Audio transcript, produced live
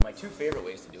my two favorite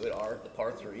ways to do it are the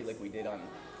par 3, like we did on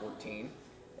 14,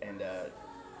 and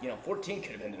 14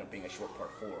 could have ended up being a short par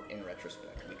 4 in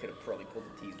retrospect. We could have probably pulled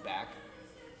the tees back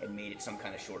and made it some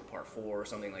kind of short par 4 or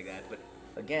something like that. But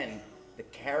again, the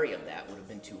carry of that would have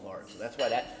been too hard. So that's why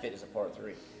that fit as a par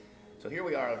 3. So here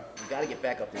we are. We got to get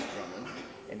back up this Drumlin,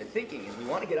 and the thinking is we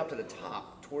want to get up to the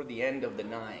top toward the end of the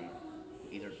 9,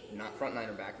 either not front 9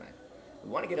 or back 9. We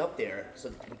want to get up there so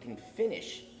that we can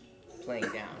finish playing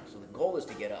down. So the goal is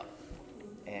to get up.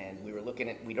 And we were looking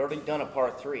at, we'd already done a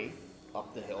par 3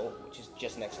 up the hill, which is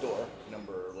just next door,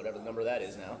 whatever the number that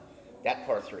is now. That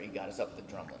par 3 got us up the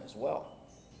Drumlin as well.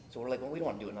 So we're like, well, we don't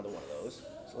want to do another one of those.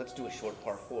 So let's do a short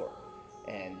par 4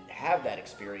 and have that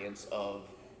experience of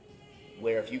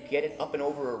where if you get it up and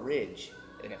over a ridge,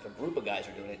 and if a group of guys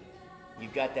are doing it,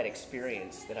 you've got that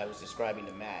experience that I was describing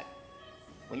to Matt.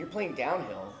 When you're playing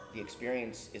downhill, the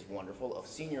experience is wonderful of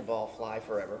seeing your ball fly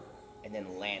forever and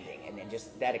then landing, and then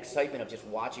just that excitement of just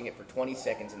watching it for 20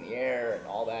 seconds in the air and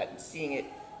all that and seeing it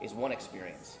is one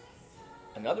experience.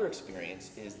 Another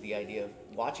experience is the idea of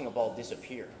watching a ball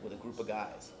disappear with a group of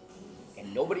guys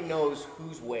and nobody knows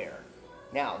who's where.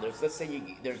 Now, let's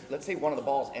say one of the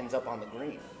balls ends up on the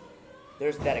green.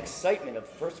 There's that excitement of,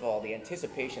 first of all, the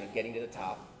anticipation of getting to the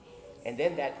top, and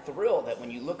then that thrill that when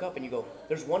you look up and you go,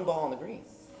 there's one ball on the green,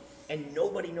 and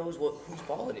nobody knows whose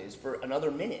ball it is for another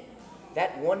minute.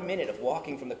 That 1 minute of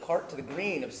walking from the cart to the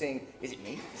green of saying, is it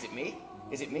me? Is it me?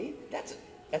 Is it me? That's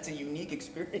a unique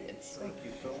experience. Thank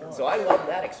you so much. So I love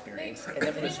that experience. And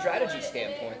then from a strategy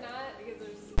standpoint,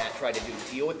 Matt tried to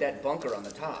deal with that bunker on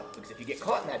the top, because if you get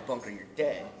caught in that bunker, you're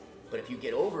dead. But if you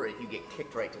get over it, you get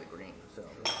kicked right to the green. So,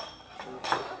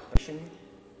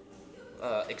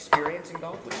 experience in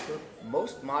golf, which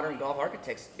most modern golf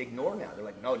architects ignore now. They're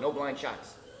like, no blind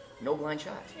shots, no blind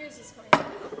shots. Here's this funny.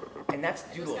 And that's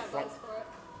due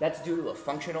to a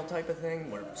functional type of thing,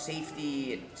 where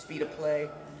safety and speed of play.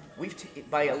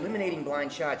 By eliminating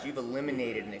blind shots, you've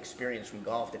eliminated an experience from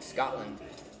golf that Scotland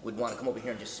would want to come over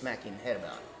here and just smack you in the head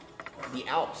about. The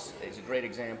Alps is a great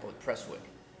example at Prestwick.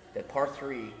 That par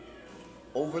 3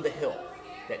 over the hill,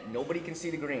 that nobody can see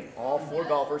the green. All 4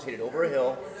 golfers hit it over a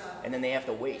hill, and then they have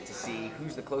to wait to see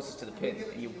who's the closest to the pin.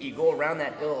 And you go around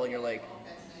that hill, and you're like,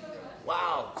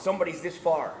 wow, somebody's this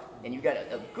far. And you got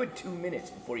a good 2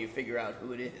 minutes before you figure out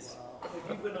who it is. Have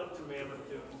you been up to Mammoth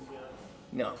Dunes yet?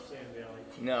 No. Sand Valley.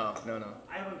 No.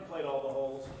 I haven't played all the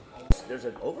holes. There's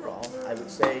an overall, I would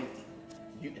say,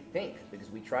 you can think, because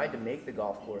we tried to make the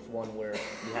golf course one where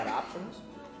you had options,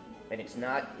 and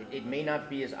it may not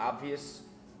be as obvious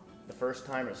the first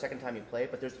time or the second time you play it,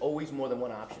 but there's always more than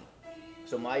one option.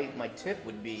 So my tip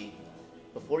would be,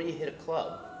 before you hit a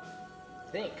club,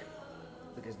 think,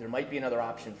 because there might be another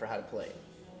option for how to play it.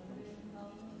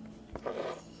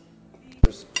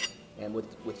 And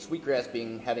with Sweetgrass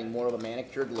having more of a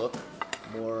manicured look,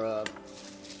 more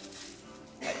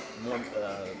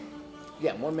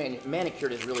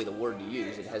manicured is really the word to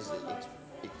use.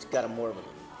 It's got a more of a,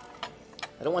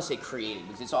 I don't want to say creative,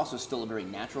 because it's also still a very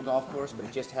natural golf course, but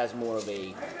it just has more of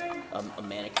a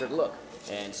manicured look.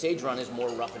 And Sage Run is more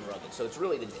rough and rugged. So it's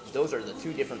really those are the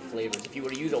two different flavors. If you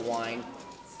were to use a wine,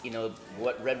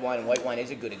 what red wine and white wine is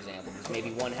a good example, because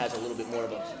maybe one has a little bit more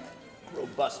of a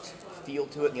robust feel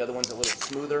to it, and the other one's a little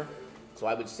smoother. So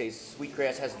I would say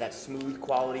Sweetgrass has that smooth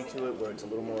quality to it, where it's a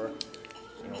little more,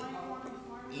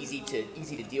 easy to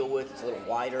deal with. It's a little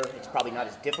wider. It's probably not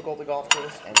as difficult a golf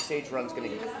course, and Sage Run's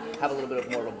going to have a little bit of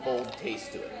more of a bold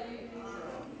taste to it.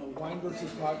 Wine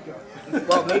versus vodka.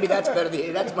 Well, maybe that's better.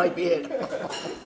 That might be it.